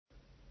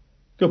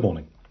Good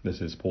morning.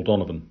 This is Paul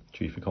Donovan,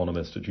 Chief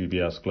Economist at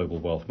UBS Global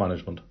Wealth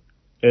Management.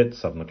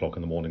 It's 7 o'clock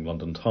in the morning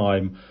London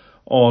time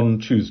on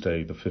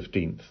Tuesday, the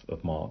 15th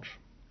of March.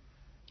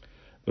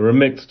 There are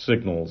mixed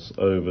signals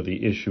over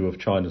the issue of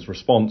China's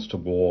response to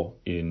war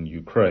in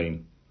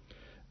Ukraine.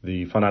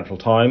 The Financial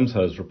Times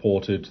has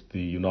reported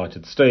the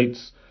United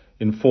States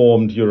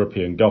informed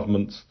European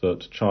governments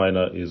that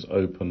China is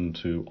open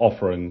to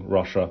offering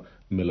Russia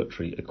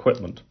military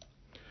equipment.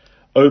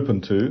 Open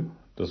to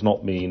does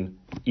not mean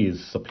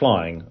is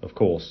supplying, of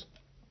course.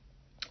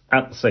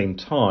 At the same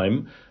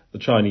time, the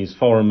Chinese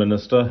foreign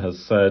minister has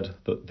said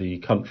that the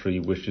country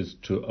wishes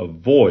to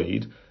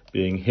avoid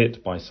being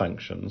hit by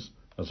sanctions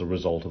as a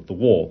result of the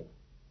war.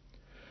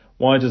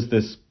 Why does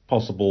this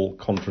possible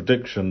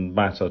contradiction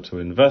matter to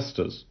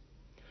investors?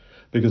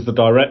 Because the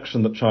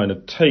direction that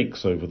China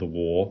takes over the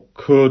war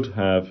could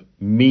have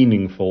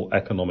meaningful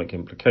economic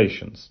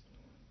implications.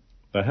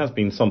 There has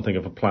been something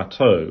of a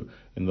plateau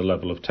in the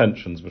level of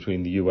tensions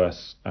between the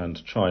US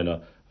and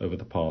China over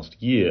the past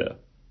year.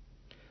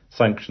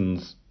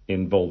 Sanctions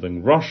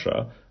involving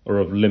Russia are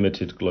of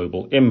limited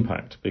global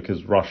impact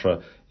because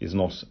Russia is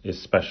not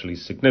especially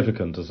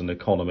significant as an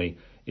economy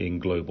in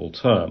global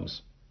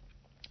terms.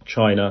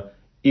 China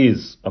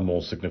is a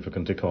more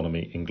significant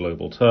economy in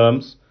global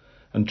terms,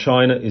 and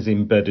China is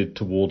embedded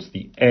towards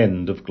the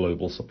end of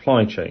global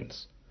supply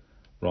chains,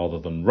 rather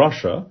than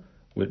Russia,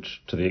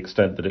 which, to the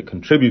extent that it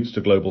contributes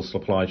to global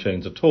supply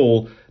chains at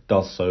all,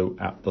 does so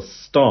at the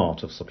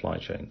start of supply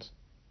chains.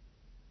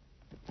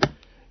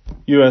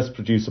 US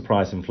producer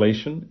price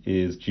inflation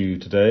is due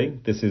today.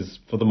 This is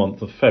for the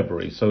month of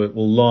February, so it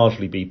will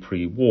largely be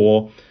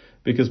pre-war,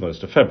 because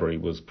most of February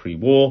was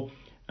pre-war,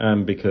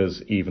 and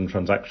because even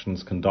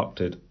transactions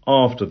conducted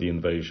after the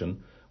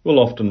invasion will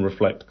often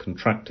reflect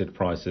contracted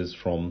prices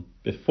from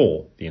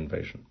before the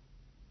invasion.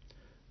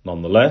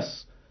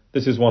 Nonetheless,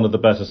 this is one of the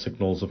better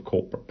signals of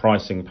corporate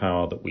pricing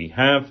power that we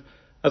have,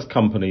 as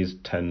companies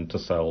tend to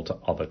sell to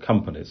other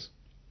companies.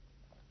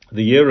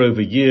 The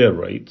year-over-year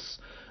rates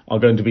are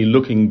going to be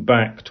looking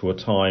back to a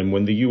time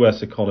when the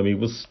US economy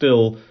was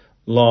still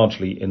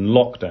largely in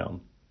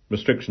lockdown.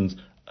 Restrictions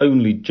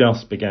only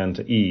just began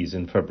to ease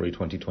in February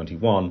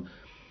 2021,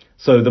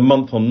 so the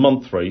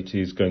month-on-month rate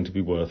is going to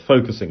be worth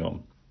focusing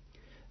on.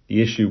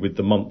 The issue with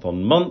the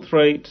month-on-month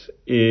rate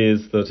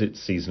is that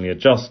it's seasonally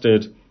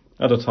adjusted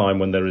at a time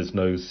when there is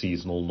no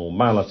seasonal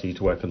normality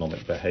to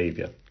economic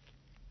behaviour.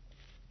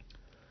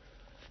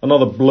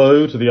 Another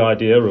blow to the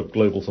idea of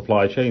global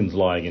supply chains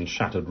lying in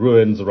shattered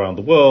ruins around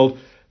the world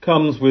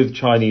comes with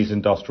Chinese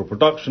industrial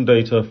production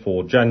data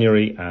for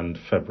January and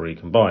February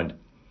combined.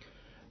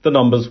 The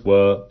numbers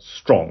were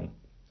strong,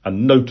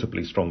 and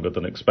notably stronger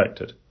than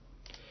expected.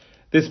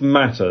 This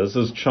matters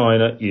as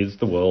China is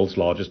the world's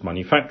largest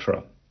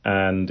manufacturer,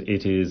 and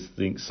it is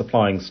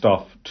supplying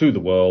stuff to the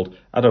world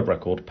at a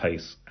record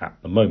pace at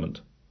the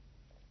moment.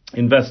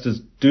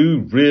 Investors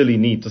do really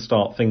need to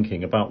start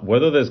thinking about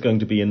whether there's going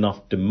to be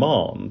enough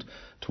demand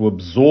to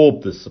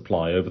absorb this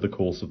supply over the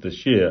course of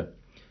this year.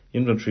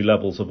 Inventory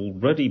levels have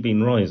already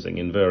been rising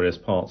in various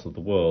parts of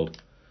the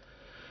world.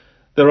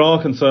 There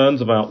are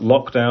concerns about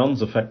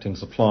lockdowns affecting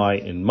supply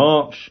in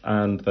March,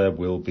 and there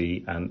will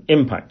be an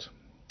impact.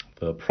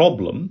 The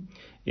problem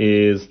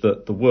is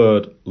that the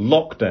word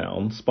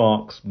lockdown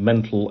sparks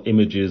mental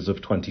images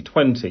of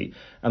 2020,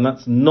 and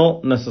that's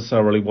not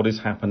necessarily what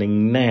is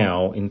happening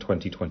now in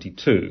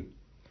 2022.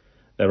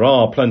 There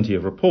are plenty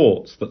of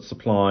reports that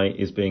supply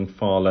is being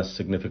far less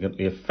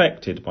significantly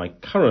affected by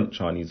current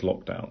Chinese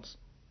lockdowns.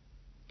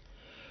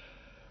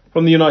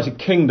 From the United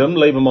Kingdom,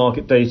 labour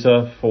market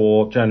data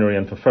for January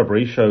and for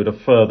February showed a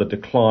further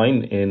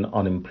decline in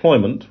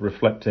unemployment,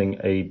 reflecting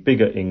a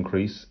bigger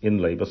increase in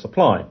labour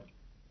supply.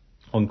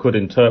 One could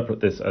interpret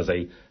this as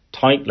a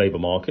tight labour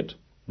market,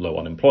 low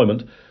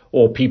unemployment,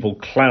 or people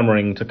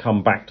clamouring to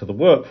come back to the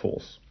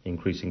workforce,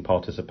 increasing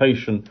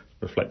participation,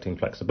 reflecting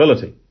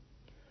flexibility.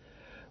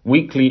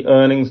 Weekly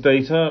earnings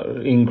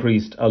data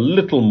increased a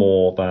little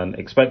more than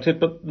expected,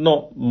 but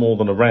not more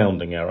than a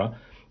rounding error,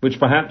 which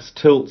perhaps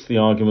tilts the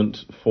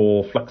argument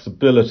for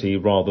flexibility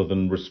rather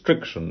than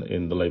restriction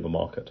in the labour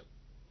market.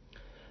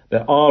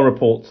 There are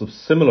reports of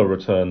similar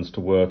returns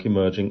to work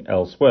emerging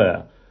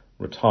elsewhere,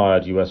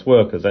 retired US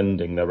workers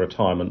ending their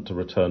retirement to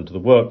return to the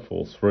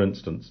workforce, for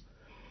instance.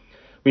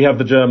 We have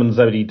the German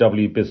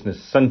ZDW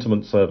Business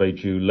Sentiment Survey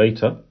due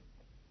later.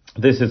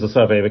 This is a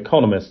survey of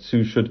economists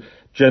who should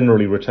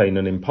generally retain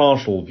an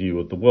impartial view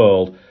of the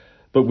world,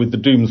 but with the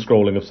doom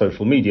scrolling of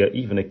social media,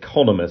 even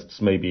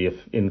economists may be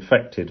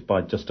infected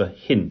by just a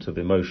hint of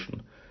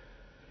emotion.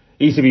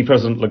 ECB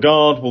President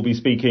Lagarde will be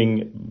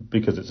speaking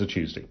because it's a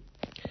Tuesday.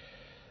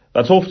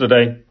 That's all for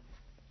today.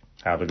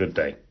 Have a good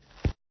day.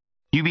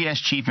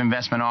 UBS Chief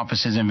Investment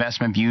Office's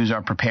investment views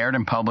are prepared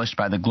and published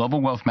by the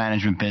global wealth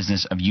management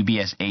business of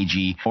UBS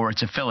AG or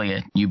its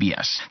affiliate,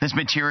 UBS. This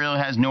material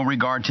has no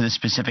regard to the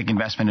specific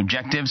investment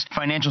objectives,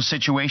 financial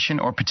situation,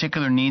 or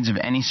particular needs of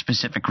any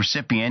specific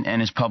recipient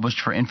and is published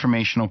for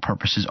informational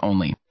purposes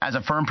only. As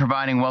a firm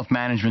providing wealth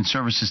management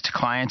services to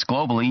clients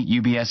globally,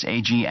 UBS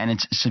AG and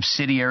its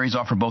subsidiaries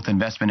offer both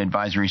investment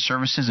advisory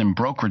services and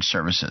brokerage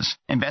services.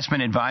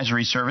 Investment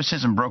advisory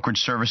services and brokerage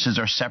services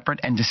are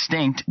separate and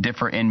distinct,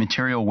 differ in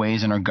material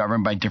ways, and are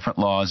governed by different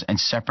laws and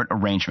separate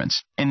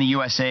arrangements. In the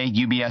USA,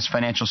 UBS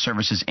Financial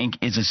Services Inc.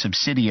 is a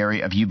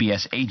subsidiary of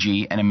UBS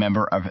AG and a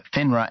member of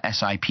FINRA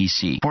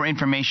SIPC. For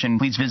information,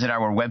 please visit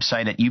our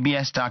website at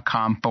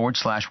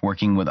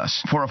ubs.com/working with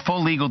us. For a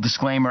full legal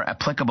disclaimer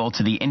applicable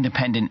to the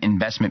independent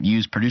investment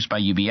views produced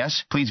by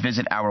UBS, please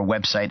visit our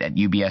website at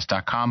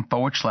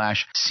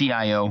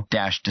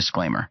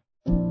ubs.com/CIO-disclaimer.